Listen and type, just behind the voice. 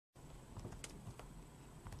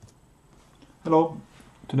Hello,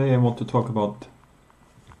 today I want to talk about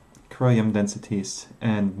Cryo EM densities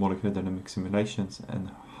and molecular dynamic simulations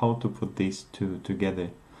and how to put these two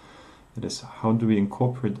together. That is, how do we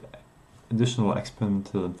incorporate additional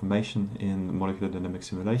experimental information in molecular dynamic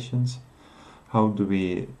simulations? How do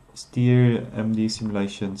we steer MD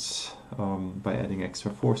simulations by adding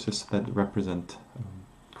extra forces that represent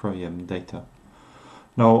Cryo EM data?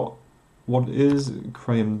 Now, what is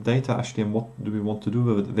Cryo EM data actually, and what do we want to do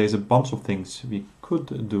with it? There's a bunch of things we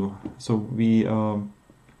could do. So we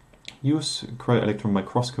use cryo-electron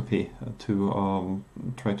microscopy to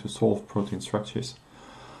try to solve protein structures.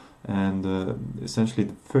 And essentially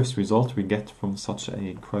the first result we get from such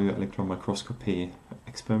a cryo-electron microscopy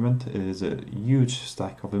experiment is a huge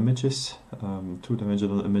stack of images,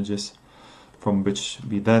 two-dimensional images, from which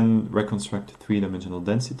we then reconstruct three-dimensional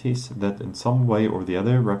densities that in some way or the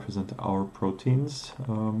other represent our proteins,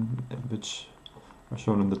 which are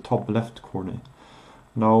shown in the top left corner.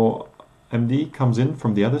 Now, MD comes in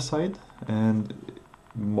from the other side and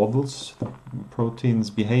models the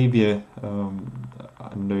protein's behavior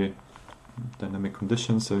under dynamic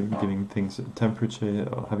conditions, so giving things a temperature,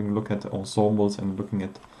 having a look at ensembles and looking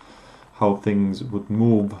at how things would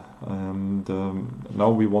move. And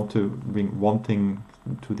now we want to bring one thing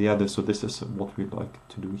to the other, so this is what we'd like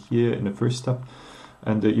to do here in the first step.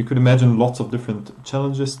 And you could imagine lots of different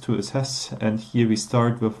challenges to assess, and here we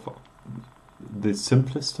start with the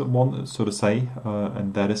simplest one, so to say,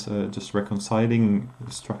 and that is just reconciling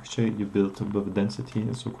the structure you built with a density,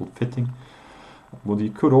 a so-called fitting. What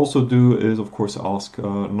you could also do is, of course, ask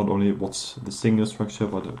not only what's the single structure,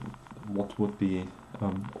 but what would be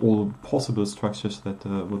all possible structures that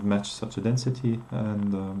would match such a density,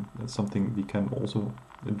 and that's something we can also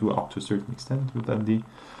do up to a certain extent with MD.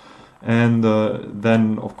 And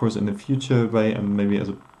then, of course, in the future way, and maybe as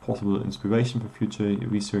a possible inspiration for future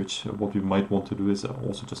research, what we might want to do is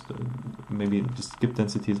also just maybe just skip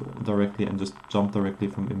densities directly and just jump directly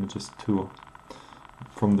from images to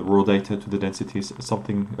from the raw data to the densities,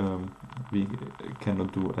 something we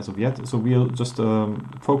cannot do as of yet. So we'll just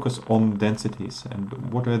focus on densities. And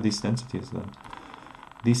what are these densities then?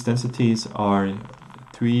 These densities are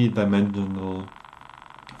three-dimensional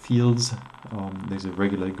fields. There's a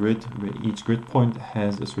regular grid where each grid point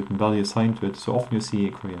has a certain value assigned to it. So often you see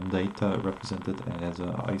Cryo EM data represented as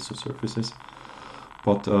isosurfaces,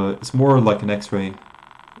 but it's more like an X-ray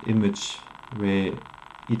image where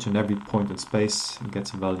each and every point in space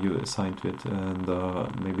gets a value assigned to it, and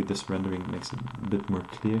maybe this rendering makes it a bit more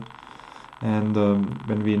clear. And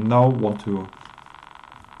when we now want to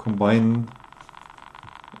combine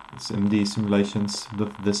MD simulations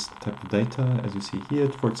with this type of data, as you see here,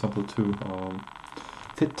 for example, to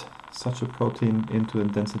fit such a protein into a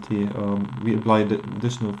density, we apply the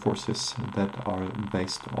additional forces that are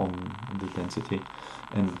based on the density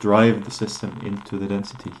and drive the system into the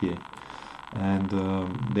density here. And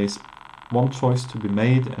there's one choice to be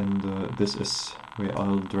made, and this is where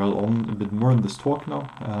I'll dwell on a bit more in this talk now,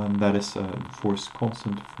 and that is force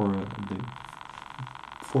constant for the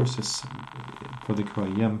forces for the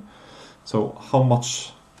Cryo EM. So how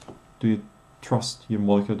much do you trust your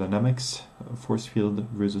molecular dynamics force field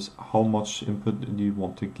versus how much input do you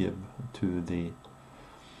want to give to the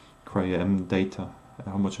Cryo EM data?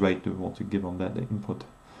 How much weight do you want to give on that input?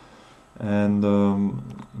 And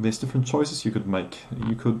there's different choices you could make.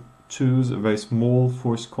 You could choose a very small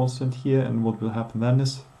force constant here, and what will happen then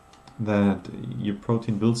is that your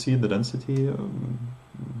protein will see the density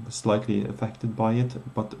slightly affected by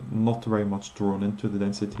it, but not very much drawn into the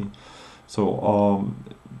density. So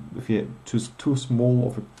if you choose too small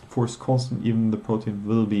of a force constant, even the protein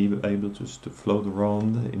will be able just to float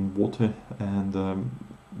around in water, and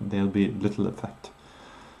there'll be little effect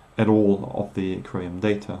at all of the Cryo EM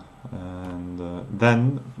data. And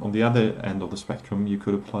then on the other end of the spectrum you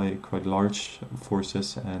could apply quite large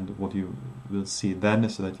forces, and what you will see then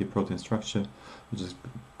is that your protein structure which is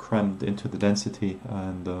crammed into the density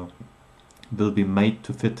and will be made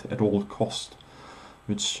to fit at all cost,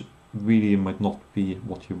 which really might not be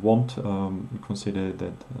what you want. Consider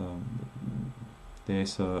that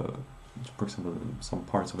there's for example some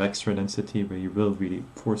parts of extra density where you will really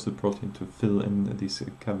force the protein to fill in these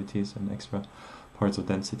cavities and extra parts of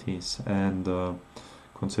densities, and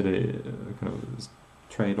consider kind of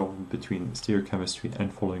trade-off between stereochemistry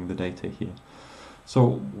and following the data here.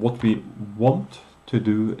 So what we want to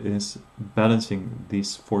do is balancing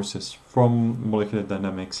these forces from molecular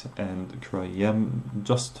dynamics and Cryo EM,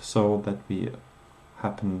 just so that we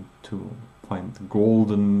happen to find the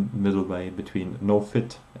golden middle way between no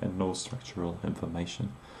fit and no structural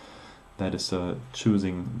information. That is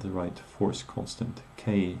choosing the right force constant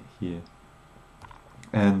K here.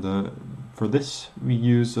 And for this we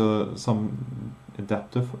use some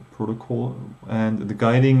adaptive protocol, and the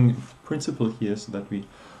guiding principle here is that we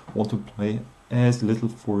want to apply as little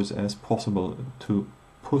force as possible to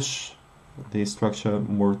push the structure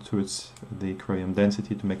more towards the Cryo EM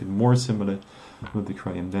density, to make it more similar with the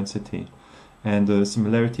Cryo EM density. And the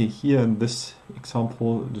similarity here in this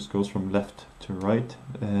example just goes from left to right.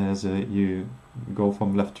 As you go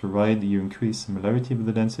from left to right, you increase similarity with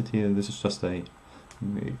the density. And this is just a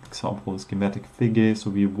example, schematic figure. So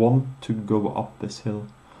we want to go up this hill,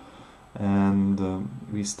 and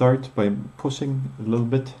we start by pushing a little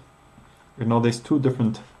bit. And now there's two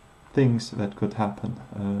different things that could happen.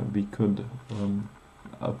 We could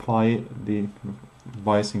apply the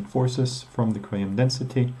biasing forces from the Cryo EM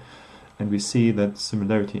density, and we see that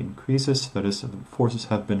similarity increases. That is, the forces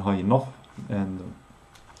have been high enough, and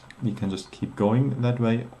we can just keep going that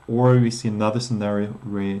way. Or we see another scenario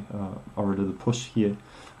where our little push here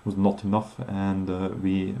was not enough, and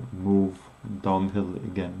we move downhill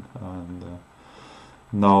again. And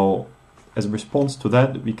now, as a response to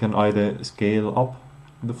that, we can either scale up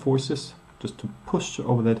the forces just to push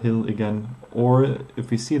over that hill again, or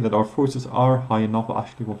if we see that our forces are high enough,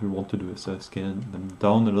 actually what we want to do is scale them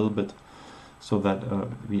down a little bit, so that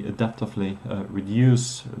we adaptively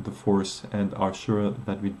reduce the force and are sure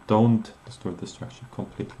that we don't destroy the structure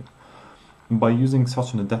completely. And by using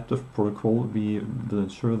such an adaptive protocol, we will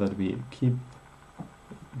ensure that we keep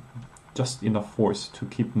just enough force to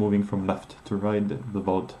keep moving from left to right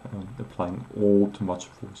without applying all too much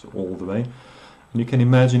force all the way. And you can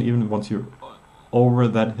imagine, even once you're over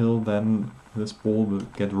that hill, then this ball will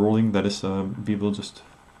get rolling. That is, we will just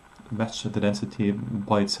match the density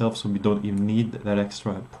by itself, so we don't even need that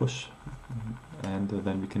extra push, and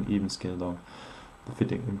then we can even scale down the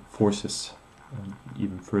fitting forces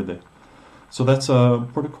even further. So that's a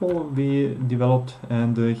protocol we developed,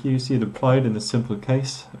 and here you see it applied in a simple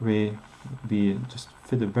case where we just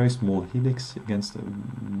fit a very small helix against a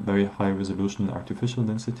very high resolution artificial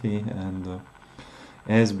density, and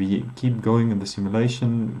as we keep going in the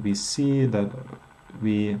simulation, we see that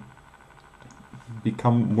we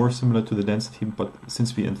become more similar to the density, but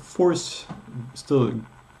since we enforce still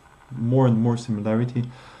more and more similarity,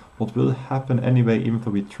 what will happen anyway, even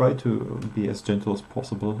though we try to be as gentle as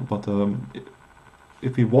possible, but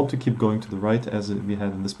if we want to keep going to the right, as we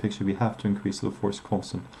had in this picture, we have to increase the force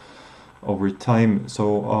constant over time.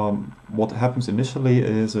 So what happens initially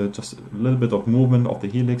is just a little bit of movement of the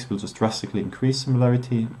helix will just drastically increase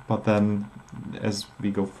similarity, but then as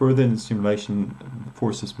we go further in the simulation, the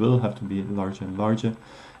forces will have to be larger and larger,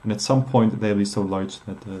 and at some point they'll be so large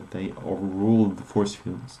that they overrule the force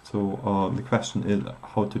fields. So the question is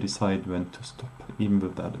how to decide when to stop, even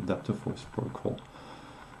with that adaptive force protocol.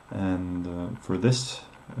 And for this,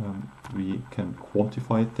 we can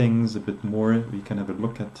quantify things a bit more. We can have a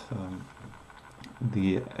look at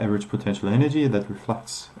the average potential energy that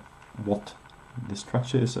reflects what the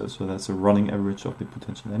structure is, so that's a running average of the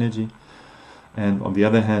potential energy. And on the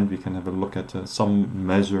other hand, we can have a look at some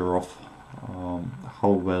measure of how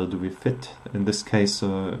well do we fit. In this case,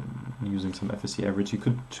 using some FSC average, you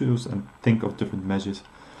could choose and think of different measures.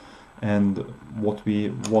 And what we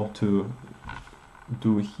want to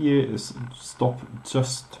do here is stop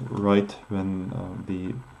just right when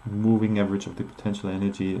the moving average of the potential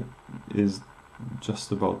energy is just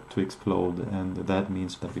about to explode, and that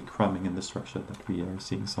means that we're cramming in the structure, that we are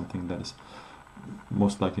seeing something that is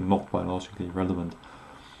most likely not biologically relevant.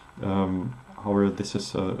 However, this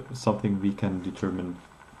is something we can determine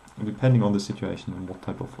depending on the situation and what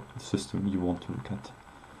type of system you want to look at.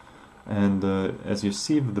 And as you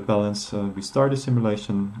see with the balance, we start a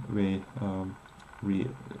simulation, we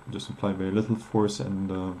just apply very little force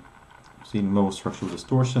and see no structural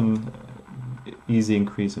distortion, easy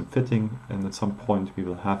increase in fitting, and at some point we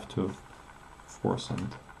will have to force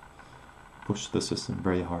and push the system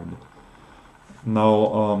very hard.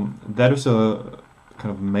 Now that is a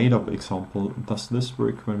kind of made-up example. Does this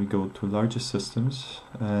work when we go to larger systems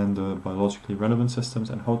and biologically relevant systems,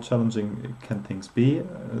 and how challenging can things be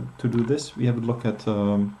to do this? We have a look at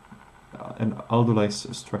an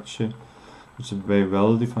aldolase structure, which is a very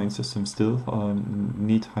well-defined system still,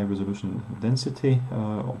 neat high-resolution density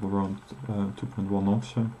of around 2.1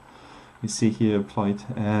 angstrom. We see here applied,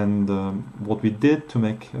 and what we did to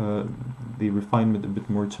make the refinement a bit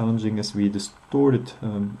more challenging is we distorted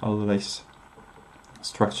aldolase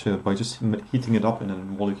structure by just heating it up in a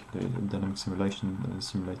molecular dynamic simulation,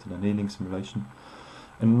 simulated annealing simulation.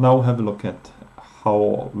 And now have a look at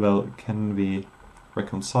how well can we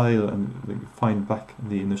reconcile and find back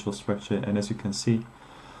the initial structure. And as you can see,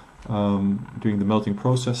 During the melting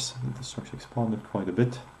process, the structure expanded quite a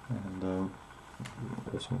bit and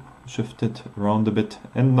also shifted around a bit.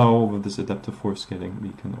 And now with this adaptive force scaling, we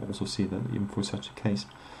can also see that even for such a case,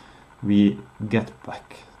 we get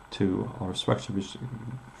back to our structure, which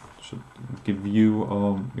should give you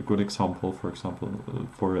a good example, for example,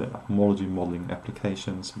 for homology modeling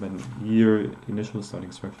applications, when your initial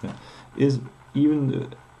starting structure is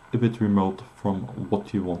even a bit remote from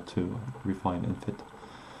what you want to refine and fit.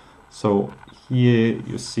 So here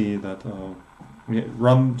you see that we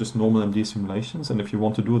run just normal MD simulations, and if you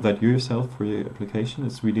want to do that yourself for your application,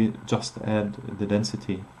 it's really just add the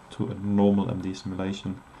density to a normal MD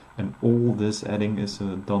simulation. And all this adding is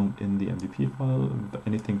done in the MDP file,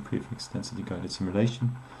 anything prefix density guided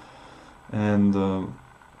simulation. And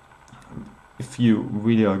if you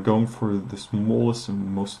really are going for the smallest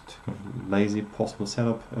and most kind of lazy possible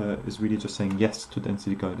setup, is really just saying yes to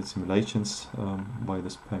density guided simulations by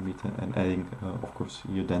this parameter, and adding, of course,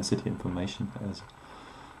 your density information as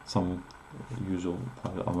some usual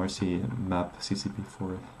MRC map CCP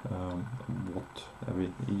for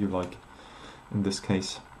whatever you like in this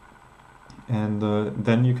case. And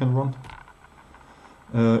then you can run.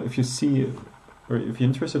 If you see, or if you're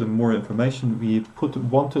interested in more information, we put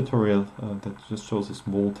one tutorial that just shows a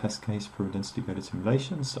small test case for density guided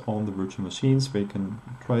simulations on the virtual machines, where you can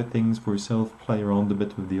try things for yourself, play around a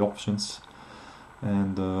bit with the options,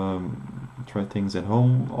 and try things at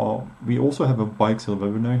home. We also have a BioExcel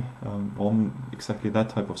webinar on exactly that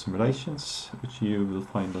type of simulations, which you will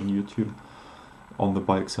find on YouTube on the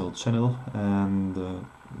BioExcel channel, and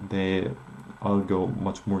there I'll go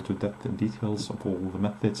much more to depth and details of all the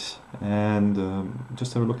methods, and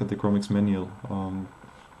just have a look at the Gromix manual,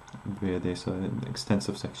 where there's an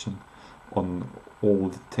extensive section on all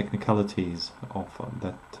the technicalities of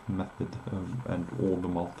that method, and all the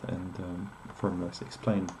math and formulas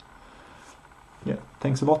explained. Yeah,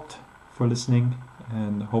 thanks a lot for listening,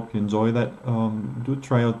 and hope you enjoy that. Do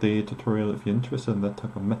try out the tutorial if you're interested in that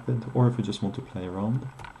type of method, or if you just want to play around.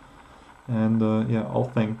 And yeah, I'll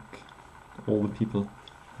thank all the people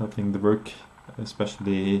helping the work,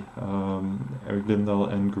 especially Eric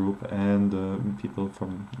Lindahl and group, and people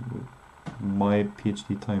from my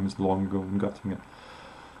PhD times long ago in Göttingen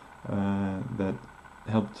that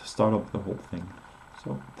helped start up the whole thing.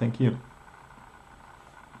 So thank you.